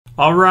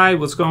Alright,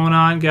 what's going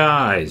on,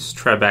 guys?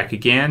 Trev back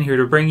again, here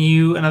to bring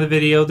you another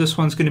video. This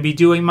one's going to be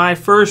doing my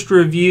first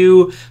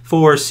review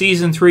for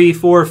Season 3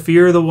 for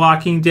Fear the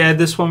Walking Dead.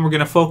 This one we're going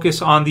to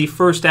focus on the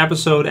first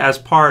episode as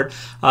part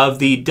of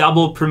the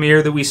double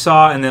premiere that we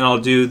saw, and then I'll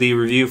do the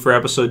review for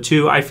Episode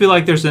 2. I feel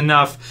like there's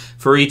enough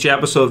for each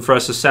episode for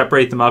us to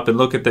separate them up and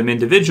look at them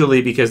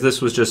individually because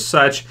this was just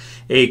such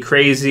a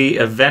crazy,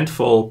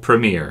 eventful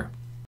premiere.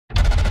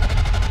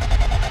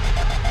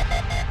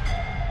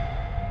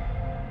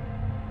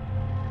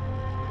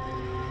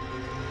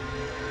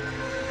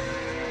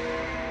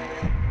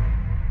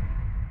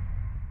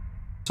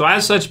 So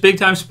as such, big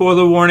time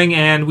spoiler warning,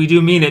 and we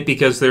do mean it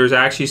because there's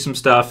actually some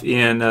stuff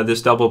in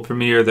this double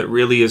premiere that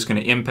really is going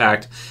to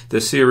impact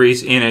the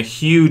series in a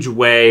huge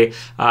way.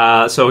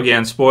 So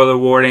again, spoiler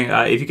warning.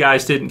 If you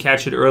guys didn't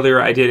catch it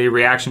earlier, I did a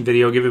reaction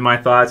video giving my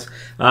thoughts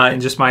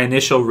and just my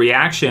initial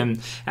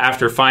reaction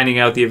after finding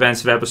out the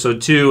events of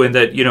Episode 2 and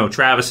that, you know,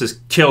 Travis is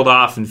killed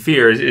off in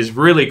Fear is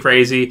really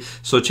crazy.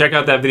 So check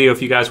out that video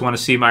if you guys want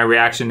to see my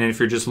reaction, and if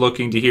you're just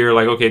looking to hear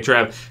like, okay,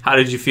 Trev, how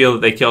did you feel that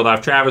they killed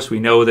off Travis?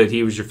 We know that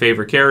he was your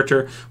favorite character.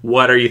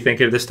 What are you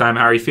thinking this time?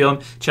 How are you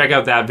feeling? Check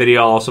out that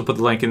video. I'll also put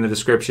the link in the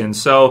description.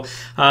 So,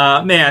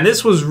 man,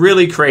 this was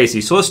really crazy.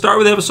 So let's start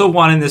with Episode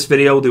 1 in this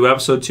video. We'll do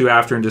Episode 2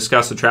 after and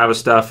discuss the Travis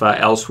stuff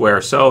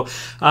elsewhere. So,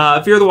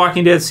 Fear the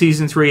Walking Dead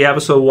Season 3,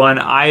 Episode 1,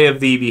 Eye of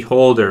the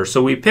Beholder.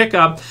 So we pick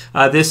up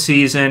this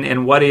season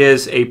in what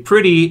is a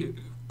pretty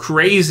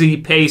crazy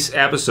pace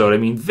episode. I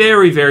mean,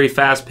 very, very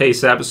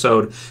fast-paced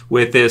episode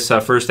with this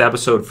first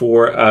episode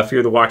for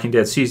Fear the Walking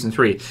Dead Season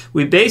 3.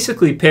 We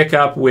basically pick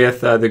up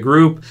with the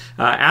group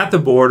at the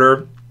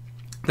border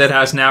that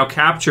has now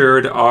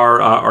captured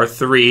our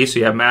three. So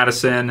you have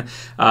Madison,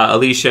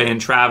 Alicia,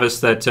 and Travis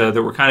that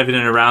were kind of in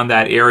and around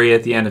that area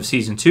at the end of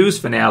Season 2's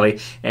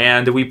finale.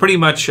 And we pretty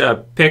much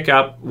pick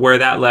up where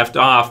that left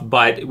off,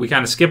 but we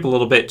kind of skip a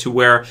little bit to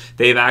where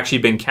they've actually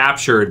been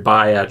captured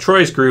by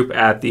Troy's group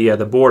at the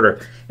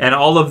border. And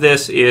all of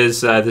this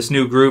is this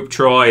new group,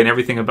 Troy, and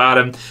everything about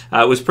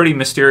him was pretty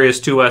mysterious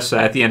to us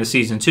at the end of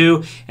Season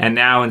 2. And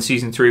now in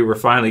Season 3, we're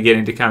finally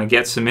getting to kind of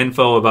get some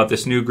info about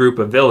this new group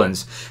of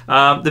villains.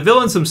 The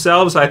villains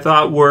themselves, I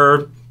thought,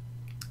 were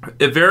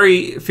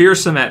very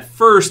fearsome at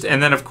first,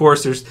 and then of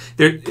course there's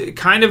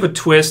kind of a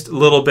twist a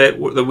little bit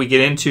that we get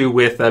into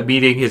with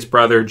meeting his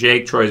brother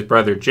Jake, Troy's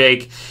brother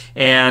Jake.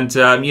 And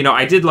you know,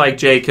 I did like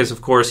Jake because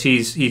of course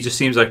he just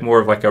seems like more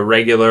of like a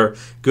regular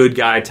good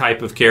guy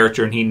type of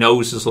character, and he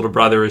knows his little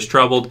brother is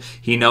troubled.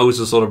 He knows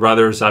his little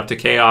brother is up to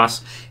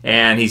chaos,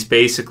 and he's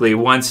basically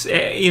once,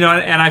 you know,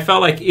 and I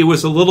felt like it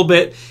was a little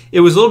bit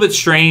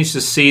strange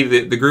to see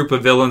the group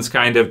of villains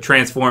kind of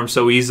transform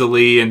so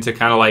easily into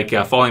kind of like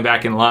falling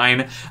back in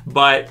line.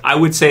 But I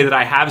would say that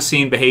I have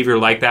seen behavior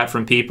like that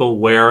from people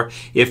where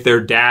if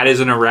their dad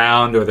isn't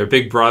around or their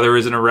big brother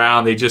isn't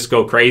around, they just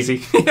go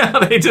crazy. You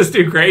know, they just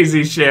do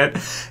crazy shit.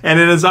 And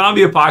in a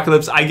zombie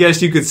apocalypse, I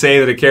guess you could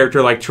say that a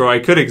character like Troy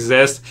could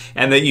exist,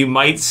 and that you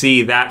might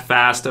see that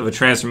fast of a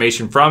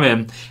transformation from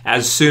him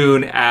as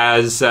soon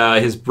as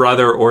his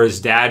brother or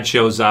his dad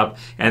shows up,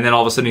 and then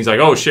all of a sudden he's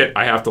like, oh shit,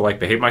 I have to like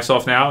behave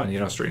myself now, and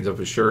you know, straightens up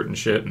his shirt and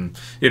shit, and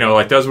you know,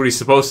 like does what he's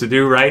supposed to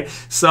do, right?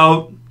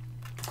 So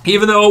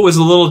even though it was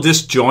a little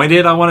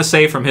disjointed, I want to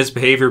say, from his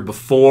behavior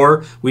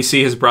before we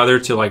see his brother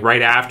to like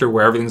right after,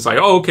 where everything's like,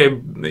 oh, okay,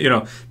 you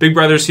know, Big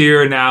Brother's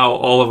here, and now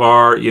all of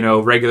our, you know,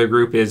 regular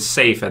group is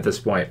safe at this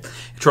point.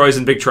 Troy's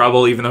in big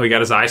trouble, even though he got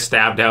his eye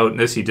stabbed out, and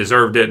this, he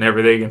deserved it and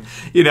everything. And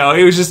you know,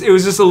 it was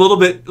just a little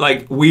bit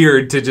like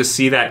weird to just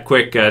see that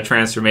quick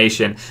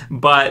transformation.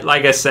 But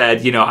like I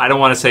said, you know, I don't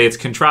want to say it's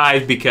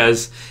contrived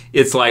because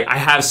it's like I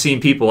have seen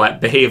people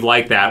behave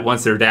like that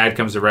once their dad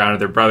comes around or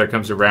their brother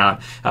comes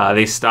around.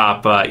 They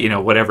stop, you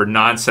know, whatever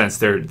nonsense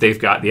they've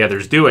got the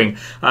others doing.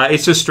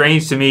 It's just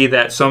strange to me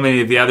that so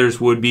many of the others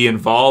would be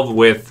involved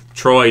with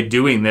Troy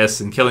doing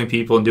this and killing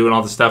people and doing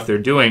all the stuff they're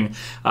doing,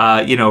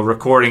 you know,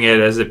 recording it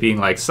as it being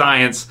like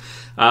science.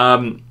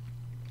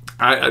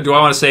 Do I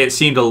want to say it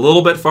seemed a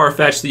little bit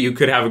far-fetched that you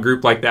could have a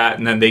group like that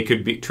and then they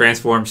could be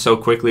transformed so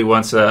quickly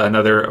once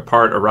another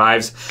part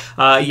arrives.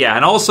 Yeah,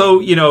 and also,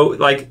 you know,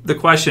 like the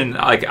question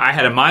like I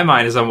had in my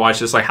mind as I'm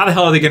watching this, like, how the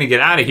hell are they going to get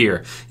out of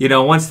here? You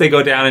know, once they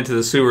go down into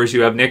the sewers,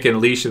 you have Nick and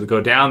Alicia that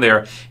go down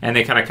there, and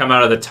they kind of come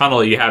out of the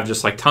tunnel. You have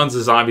just like tons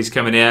of zombies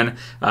coming in.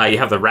 You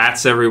have the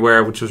rats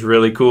everywhere, which was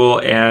really cool,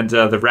 and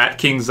the Rat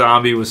King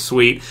zombie was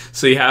sweet.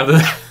 So you have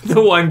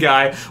the one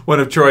guy, one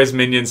of Troy's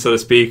minions, so to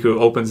speak, who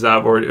opens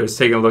up or is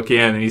taking a look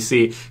in, and you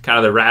see kind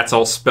of the rats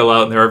all spill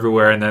out and they're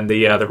everywhere, and then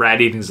the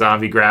rat-eating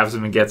zombie grabs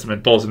him and gets him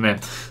and pulls him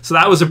in. So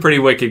that was a pretty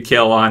wicked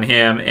kill on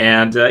him,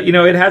 and you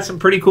know, it had some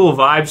pretty cool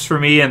vibes for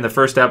me in the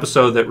first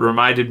episode that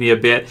reminded me a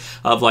bit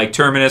of like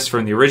Terminus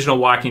from the original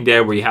Walking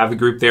Dead, where you have the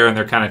group there and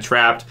they're kind of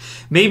trapped.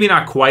 Maybe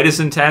not quite as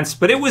intense,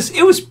 but it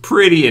was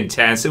pretty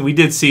intense, and we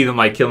did see them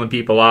like killing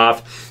people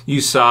off. You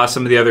saw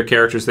some of the other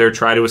characters there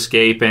try to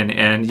escape,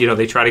 and you know,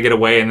 they try to get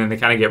away, and then they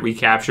kind of get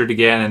recaptured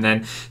again, and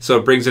then so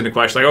it brings into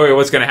question like, okay,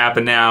 what's going to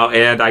happen now? now,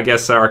 and I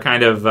guess our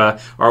kind of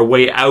our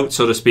way out,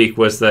 so to speak,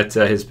 was that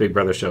his big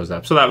brother shows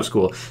up. So that was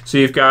cool. So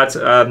you've got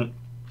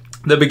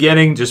the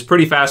beginning, just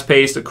pretty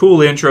fast-paced, a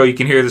cool intro. You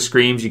can hear the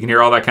screams, you can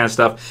hear all that kind of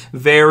stuff.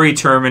 Very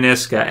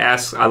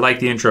Terminus-esque. I like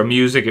the intro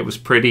music. It was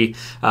pretty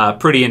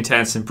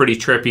intense and pretty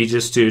trippy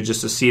just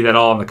to see that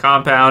all in the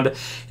compound.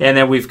 And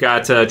then we've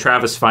got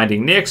Travis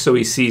finding Nick, so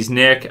he sees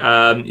Nick,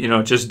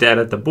 just dead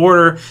at the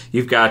border.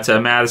 You've got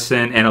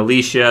Madison and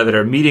Alicia that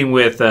are meeting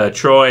with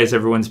Troy as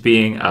everyone's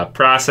being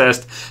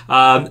processed.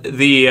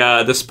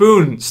 The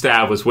spoon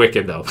stab was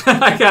wicked, though.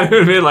 I gotta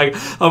admit, like,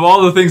 of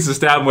all the things to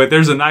stab him with,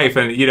 there's a knife,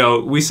 and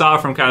we saw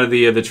from kind of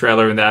the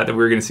trailer and that we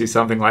were going to see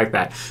something like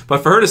that.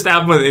 But for her to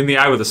stab him in the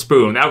eye with a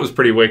spoon, that was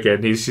pretty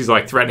wicked. She's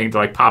like threatening to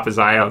like pop his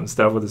eye out and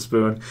stuff with a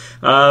spoon.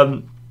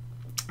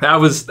 That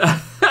was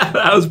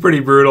that was pretty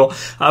brutal,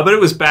 but it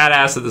was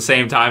badass at the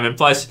same time. And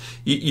plus,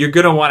 you're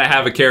going to want to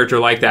have a character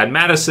like that.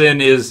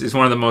 Madison is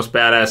one of the most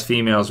badass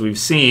females we've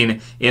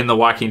seen in the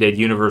Walking Dead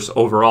universe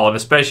overall, and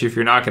especially if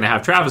you're not going to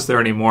have Travis there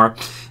anymore,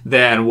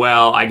 then,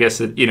 well, I guess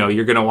that,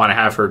 you're going to want to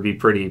have her be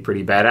pretty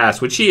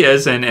badass, which she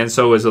is, and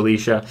so is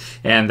Alicia,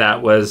 and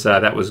that was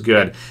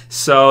good.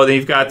 So then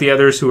you've got the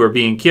others who are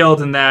being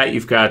killed in that.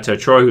 You've got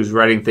Troy, who's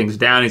writing things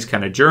down. He's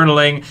kind of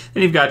journaling.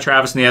 Then you've got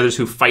Travis and the others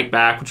who fight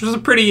back, which was a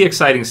pretty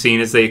exciting scene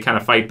as they kind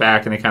of fight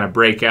back and they kind of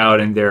break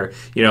out, and they're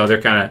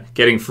kind of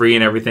getting free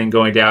and everything,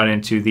 going down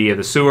into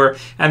the sewer.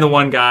 And the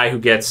one guy who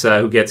gets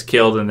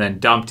killed and then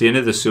dumped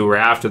into the sewer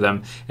after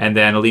them, and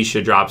then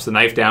Alicia drops the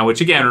knife down,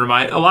 which again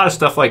a lot of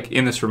stuff like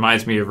in this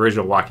reminds me of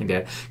original Walking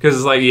Dead, because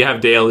it's like you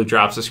have Dale who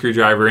drops a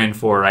screwdriver in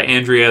for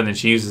Andrea, and then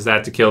she uses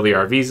that to kill the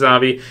RV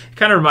zombie. It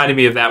kind of reminded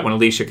me of that when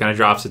Alicia kind of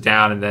drops it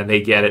down, and then they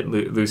get it,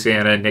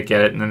 Luciana and Nick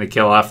get it, and then they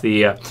kill off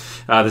the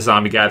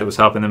zombie guy that was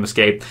helping them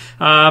escape.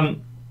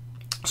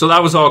 So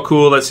that was all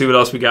cool. Let's see what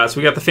else we got. So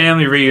we got the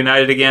family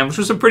reunited again, which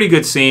was a pretty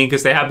good scene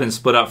because they have been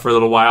split up for a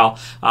little while.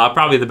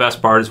 Probably the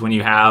best part is when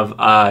you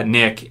have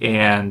Nick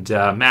and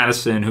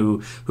Madison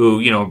who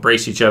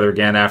embrace each other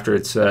again after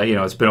it's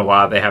been a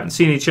while. They haven't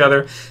seen each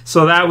other.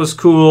 So that was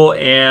cool.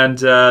 And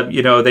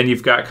then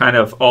you've got kind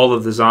of all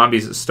of the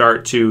zombies that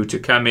start to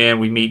come in.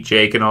 We meet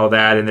Jake and all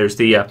that, and there's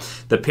the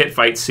pit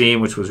fight scene,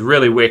 which was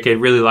really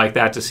wicked. Really like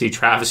that, to see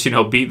Travis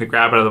beating the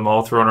crap out of them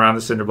all, throwing around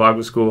the cinder block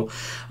was cool.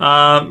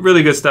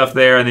 Really good stuff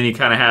there. And then you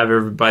kind of have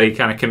everybody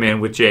kind of come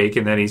in with Jake,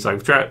 and then he's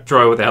like,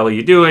 Troy, what the hell are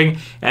you doing?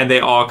 And they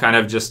all kind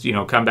of just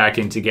come back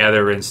in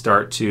together and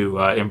start to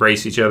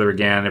embrace each other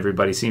again.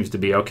 Everybody seems to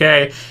be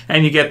okay,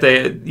 and you get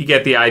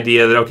the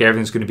idea that okay,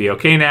 everything's going to be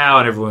okay now,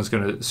 and everyone's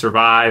going to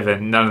survive,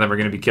 and none of them are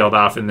going to be killed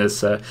off in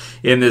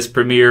this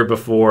premiere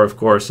before, of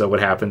course, what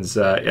happens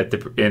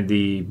in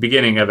the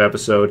beginning of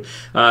episode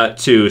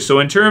 2. So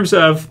in terms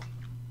of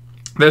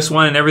this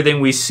one and everything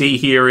we see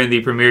here in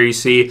the premiere, you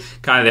see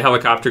kind of the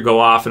helicopter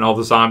go off and all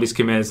the zombies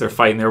come in as they're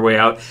fighting their way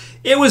out.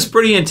 It was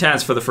pretty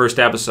intense for the first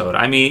episode.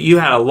 I mean, you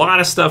had a lot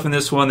of stuff in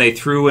this one. They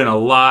threw in a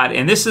lot,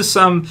 and this is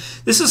some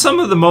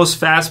of the most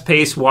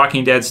fast-paced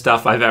Walking Dead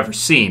stuff I've ever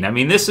seen. I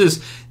mean,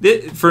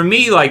 for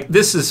me, like,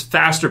 this is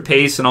faster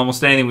paced than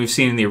almost anything we've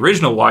seen in the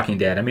original Walking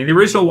Dead. I mean, the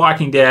original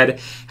Walking Dead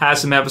has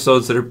some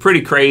episodes that are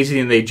pretty crazy,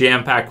 and they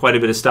jam-pack quite a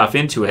bit of stuff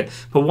into it.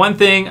 But one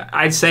thing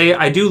I'd say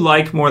I do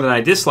like more than I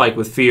dislike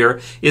with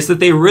Fear is that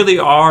they really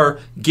are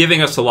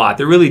giving us a lot.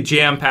 They're really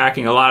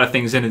jam-packing a lot of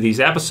things into these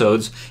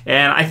episodes,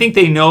 and I think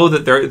they know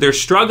that they're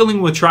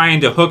struggling with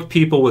trying to hook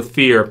people with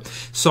Fear.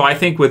 So I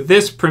think with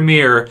this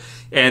premiere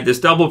and this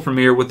double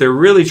premiere, what they're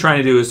really trying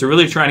to do is they're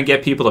really trying to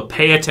get people to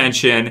pay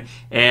attention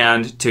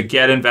and to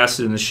get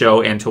invested in the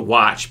show and to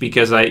watch,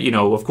 because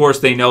of course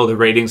they know the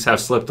ratings have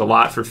slipped a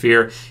lot for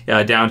Fear,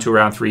 down to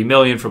around 3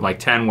 million from like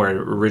 10 where it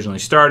originally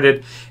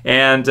started,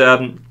 and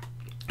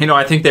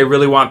I think they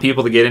really want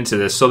people to get into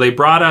this. So they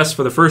brought us,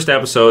 for the first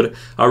episode,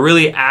 a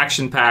really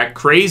action-packed,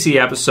 crazy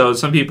episode.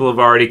 Some people have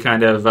already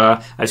kind of,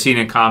 I've seen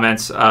in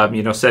comments,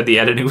 said the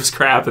editing was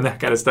crap and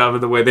that kind of stuff,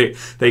 and the way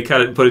they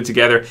cut it and put it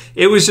together.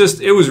 It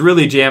was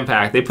really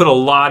jam-packed. They put a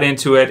lot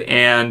into it,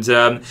 and,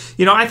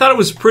 I thought it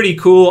was pretty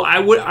cool.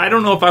 I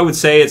don't know if I would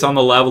say it's on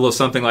the level of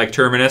something like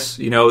Terminus.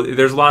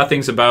 There's a lot of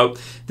things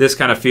about this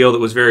kind of feel that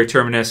was very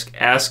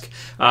Terminus-esque.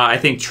 I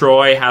think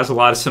Troy has a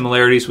lot of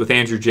similarities with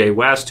Andrew J.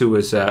 West, who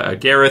was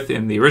Gareth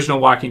in the original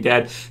Walking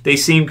Dead. They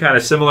seem kind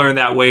of similar in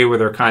that way, where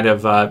they're kind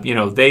of,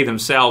 they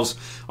themselves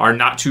are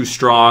not too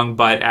strong,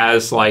 but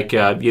as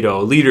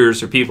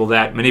leaders or people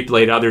that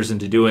manipulate others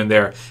into doing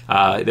their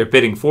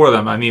bidding for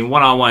them. I mean,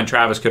 one-on-one,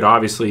 Travis could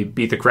obviously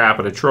beat the crap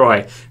out of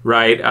Troy,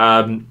 right?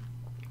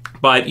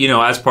 But,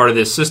 as part of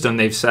this system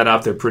they've set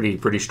up, they're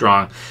pretty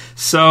strong.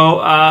 So,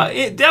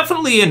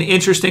 definitely an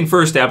interesting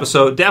first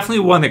episode.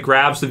 Definitely one that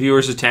grabs the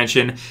viewer's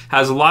attention.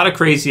 Has a lot of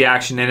crazy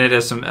action in it.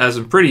 Has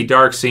some pretty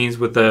dark scenes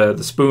with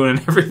the spoon and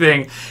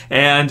everything.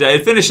 And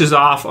it finishes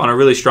off on a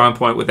really strong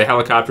point with the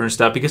helicopter and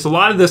stuff, because a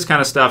lot of this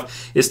kind of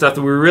stuff is stuff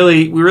that we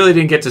really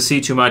didn't get to see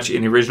too much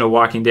in the original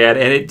Walking Dead.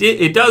 And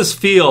it does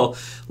feel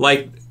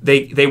like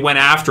they went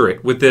after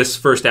it with this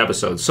first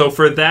episode. So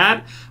for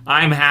that,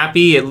 I'm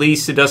happy. At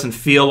least it doesn't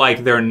feel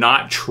like they're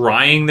not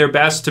trying their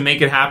best to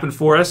make it happen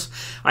for us.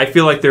 I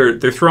feel like they're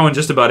throwing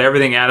just about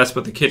everything at us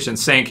but the kitchen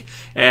sink,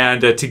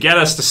 and to get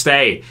us to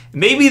stay.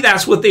 Maybe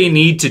that's what they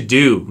need to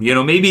do. You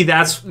know, maybe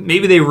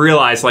they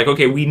realize, like,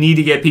 okay, we need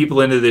to get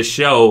people into this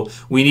show.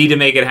 We need to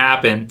make it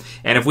happen.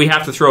 And if we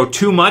have to throw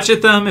too much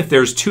at them, if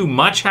there's too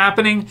much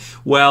happening,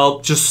 well,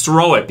 just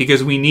throw it,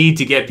 because we need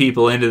to get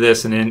people into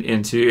this and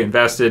into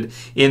invested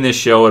in this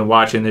show and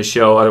watching this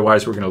show.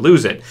 Otherwise, we're going to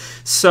lose it.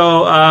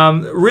 So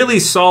really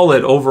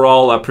solid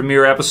overall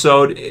premiere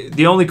episode.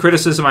 The only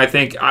criticism I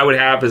think I would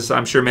have, is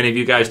I'm sure many of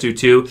you guys do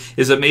too,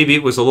 is that maybe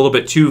it was a little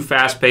bit too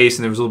fast-paced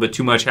and there was a little bit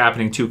too much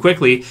happening too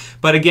quickly.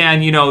 But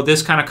again, you know,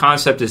 this kind of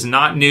concept is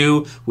not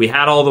new. We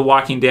had all the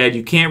Walking Dead.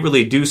 You can't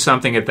really do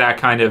something at that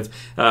kind of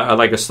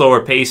like a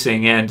slower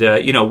pacing. And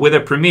you know, with a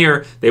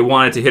premiere, they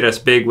wanted to hit us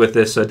big with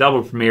this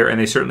double premiere, and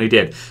they certainly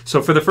did.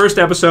 So for the first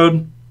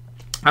episode,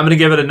 I'm going to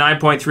give it a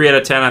 9.3 out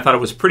of 10. I thought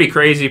it was pretty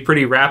crazy,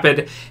 pretty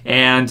rapid,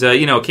 and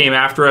you know, came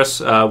after us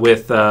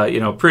with you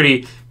know,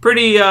 pretty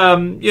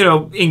you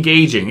know,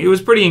 engaging. It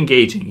was pretty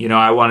engaging, you know,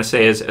 I want to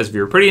say, as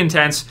viewer. Pretty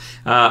intense,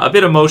 a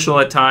bit emotional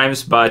at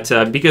times,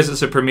 but because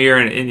it's a premiere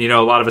and, you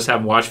know, a lot of us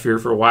haven't watched Fear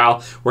for a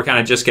while, we're kind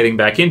of just getting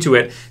back into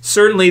it.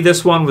 Certainly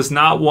this one was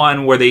not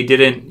one where they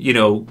didn't, you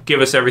know,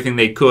 give us everything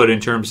they could in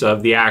terms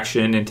of the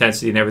action,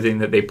 intensity, and everything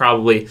that they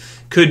probably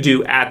could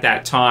do at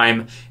that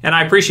time. And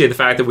I appreciate the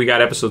fact that we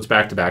got episodes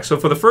back to back. So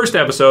for the first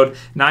episode,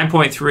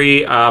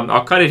 9.3,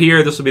 I'll cut it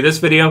here. This will be this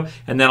video,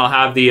 and then I'll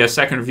have the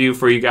second review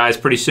for you guys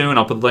pretty soon.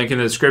 I'll put the link in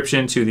the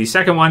description to the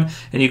second one,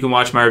 and you can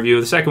watch my review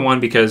of the second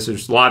one, because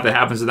there's a lot that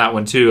happens in that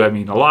one too. I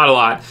mean, a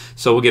lot.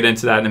 So we'll get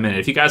into that in a minute.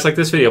 If you guys like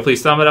this video,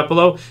 please thumb it up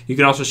below. You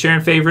can also share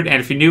and favorite, and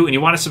if you're new and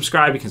you want to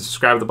subscribe, you can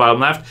subscribe at the bottom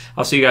left.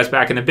 I'll see you guys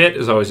back in a bit.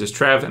 As always, it's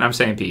Trev, and I'm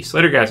saying peace.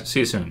 Later, guys. See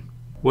you soon.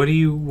 What do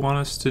you want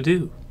us to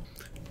do?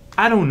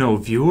 I don't know,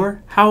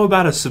 viewer. How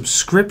about a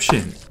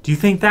subscription? Do you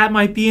think that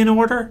might be in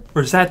order?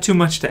 Or is that too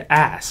much to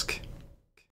ask?